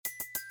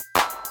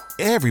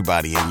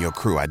Everybody in your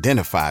crew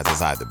identifies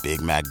as either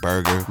Big Mac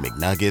Burger,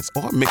 McNuggets,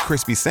 or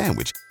McCrispy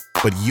Sandwich.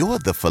 But you're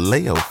the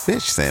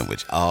Filet-O-Fish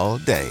Sandwich all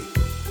day.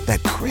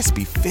 That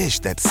crispy fish,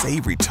 that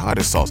savory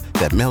tartar sauce,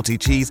 that melty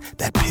cheese,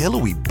 that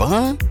pillowy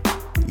bun.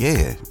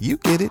 Yeah, you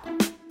get it.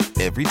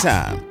 Every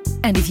time.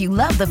 And if you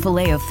love the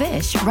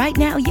Filet-O-Fish, right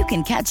now you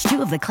can catch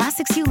two of the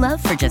classics you love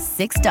for just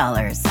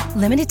 $6.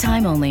 Limited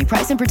time only.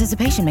 Price and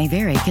participation may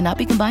vary. Cannot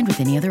be combined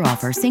with any other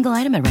offer. Single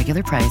item at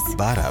regular price.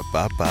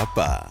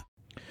 Ba-da-ba-ba-ba.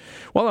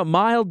 Well, a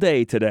mild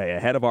day today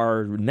ahead of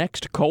our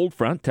next cold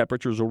front.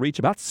 Temperatures will reach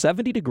about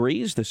 70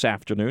 degrees this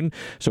afternoon,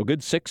 so a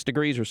good 6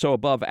 degrees or so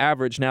above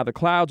average. Now, the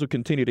clouds will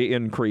continue to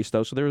increase,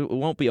 though, so there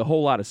won't be a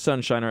whole lot of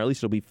sunshine, or at least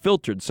it'll be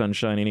filtered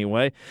sunshine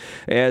anyway,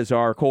 as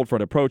our cold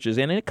front approaches.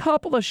 And a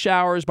couple of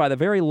showers by the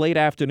very late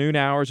afternoon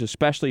hours,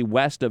 especially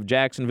west of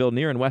Jacksonville,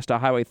 near and west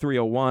of Highway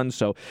 301,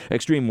 so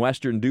extreme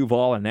western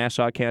Duval and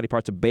Nassau County,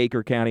 parts of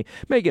Baker County,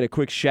 may get a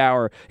quick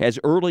shower as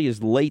early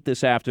as late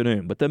this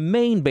afternoon. But the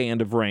main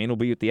band of rain will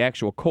be at the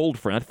actual cold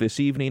front this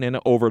evening and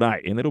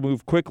overnight, and it'll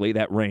move quickly,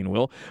 that rain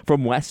will,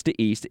 from west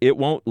to east. It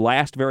won't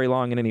last very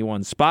long in any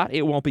one spot.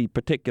 It won't be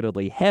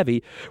particularly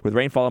heavy, with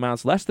rainfall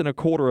amounts less than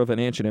 1/4 of an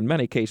inch, and in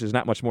many cases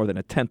not much more than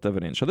 1/10 of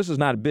an inch. So this is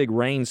not a big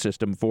rain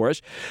system for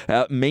us.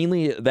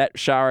 Mainly that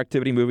shower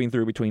activity moving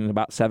through between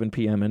about 7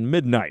 p.m. and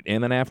midnight,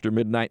 and then after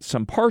midnight,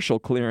 some partial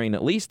clearing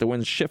at least. The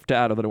winds shift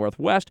out of the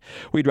northwest.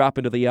 We drop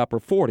into the upper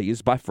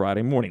 40s by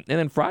Friday morning. And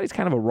then Friday's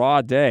kind of a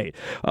raw day.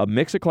 A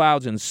mix of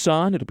clouds and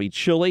sun. It'll be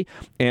chilly,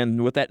 and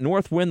with that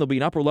north wind, there'll be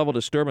an upper-level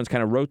disturbance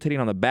kind of rotating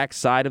on the back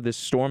side of this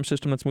storm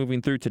system that's moving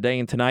through today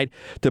and tonight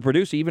to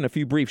produce even a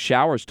few brief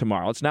showers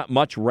tomorrow. It's not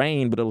much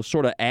rain, but it'll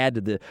sort of add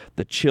to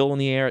the chill in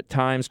the air at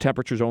times.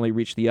 Temperatures only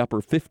reach the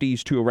upper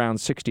 50s to around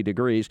 60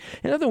 degrees.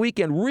 And then the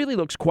weekend really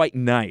looks quite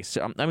nice.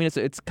 I mean,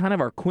 it's kind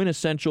of our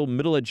quintessential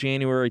middle of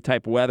January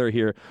type weather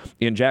here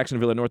in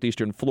Jacksonville and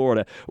northeastern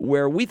Florida,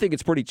 where we think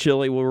it's pretty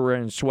chilly. We're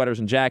wearing sweaters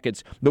and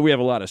jackets, but we have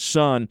a lot of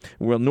sun.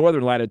 Well,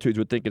 northern latitudes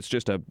would think it's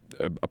just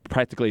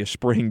practically a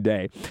spring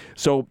day.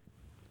 So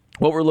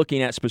what we're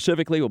looking at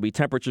specifically will be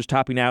temperatures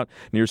topping out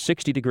near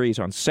 60 degrees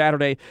on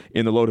Saturday,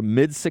 in the low to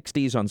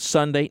mid-60s on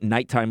Sunday,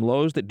 nighttime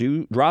lows that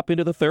do drop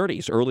into the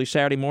 30s early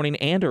Saturday morning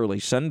and early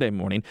Sunday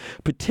morning.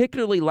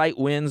 Particularly light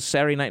winds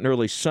Saturday night and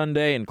early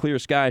Sunday, and clear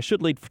skies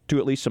should lead to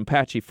at least some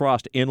patchy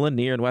frost inland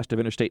near and west of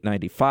Interstate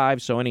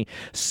 95. So any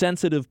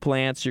sensitive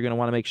plants, you're going to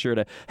want to make sure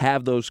to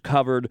have those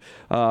covered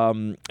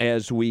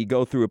as we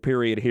go through a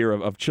period here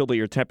of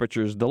chillier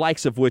temperatures, the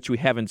likes of which we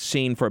haven't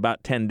seen for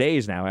about 10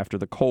 days now after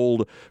the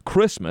cold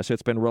Christmas.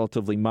 It's been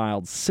relatively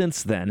mild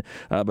since then,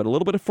 but a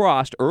little bit of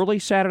frost early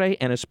Saturday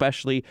and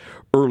especially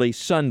early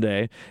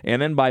Sunday. And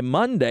then by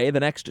Monday, the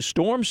next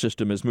storm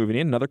system is moving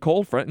in. Another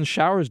cold front, and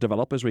showers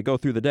develop as we go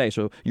through the day.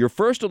 So your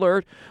first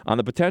alert on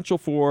the potential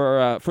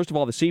for, first of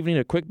all, this evening,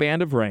 a quick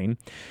band of rain.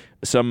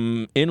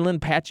 Some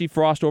inland patchy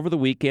frost over the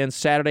weekend,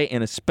 Saturday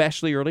and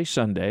especially early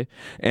Sunday.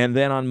 And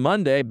then on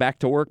Monday, back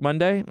to work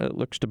Monday, it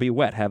looks to be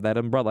wet. Have that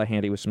umbrella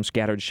handy with some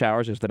scattered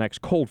showers as the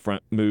next cold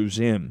front moves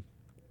in.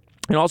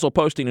 And also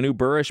posting a new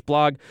Buresh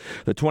blog,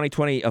 the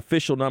 2020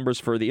 official numbers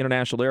for the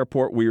international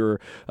airport. We were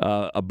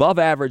above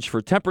average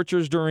for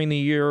temperatures during the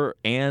year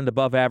and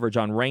above average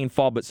on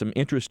rainfall, but some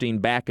interesting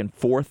back and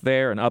forth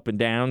there and up and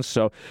down.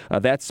 So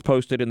that's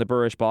posted in the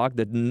Buresh blog.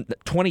 The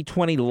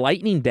 2020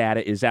 lightning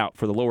data is out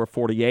for the lower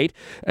 48.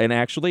 And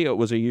actually, it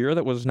was a year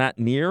that was not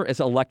near as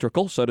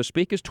electrical, so to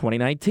speak, as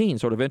 2019.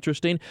 Sort of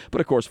interesting.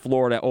 But, of course,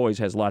 Florida always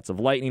has lots of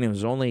lightning. It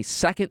was only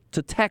second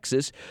to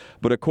Texas.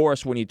 But, of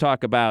course, when you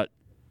talk about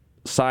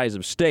size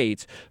of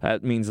states,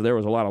 that means there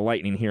was a lot of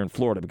lightning here in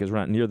Florida because we're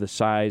not near the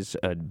size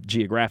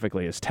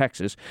geographically as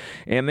Texas.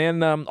 And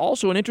then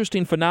also an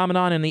interesting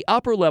phenomenon in the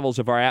upper levels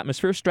of our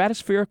atmosphere,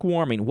 stratospheric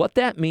warming. What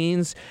that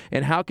means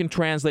and how it can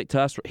translate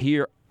to us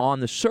here on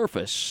the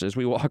surface as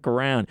we walk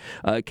around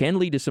can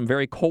lead to some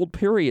very cold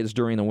periods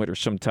during the winter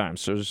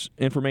sometimes. So there's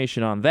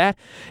information on that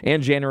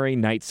and January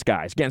night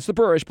skies. Again, it's the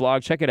Buresh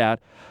blog. Check it out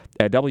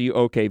at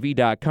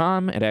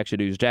WOKV.com and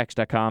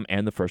ActionNewsJax.com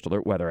and the First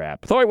Alert Weather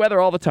app. Thor weather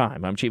all the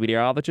time. I'm Chief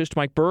Meteorologist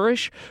Mike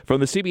Buresh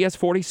from the CBS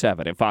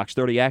 47 at Fox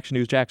 30 Action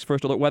News Jax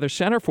First Alert Weather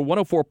Center for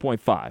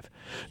 104.5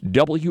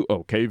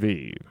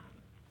 WOKV.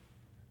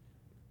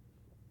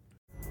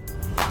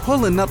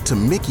 Pulling up to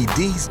Mickey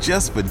D's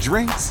just for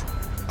drinks?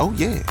 Oh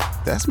yeah,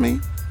 that's me.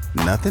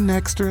 Nothing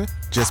extra,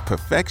 just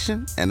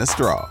perfection and a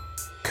straw.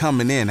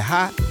 Coming in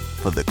hot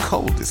for the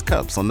coldest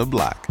cups on the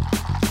block.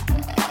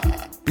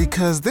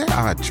 Because there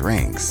are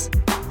drinks.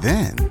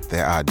 Then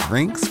there are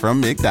drinks from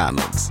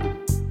McDonald's.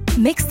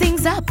 Mix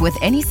things up with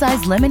any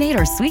size lemonade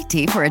or sweet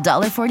tea for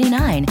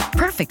 $1.49.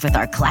 Perfect with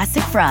our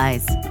classic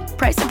fries.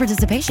 Price and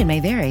participation may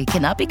vary.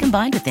 Cannot be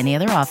combined with any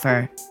other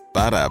offer.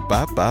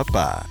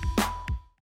 Ba-da-ba-ba-ba.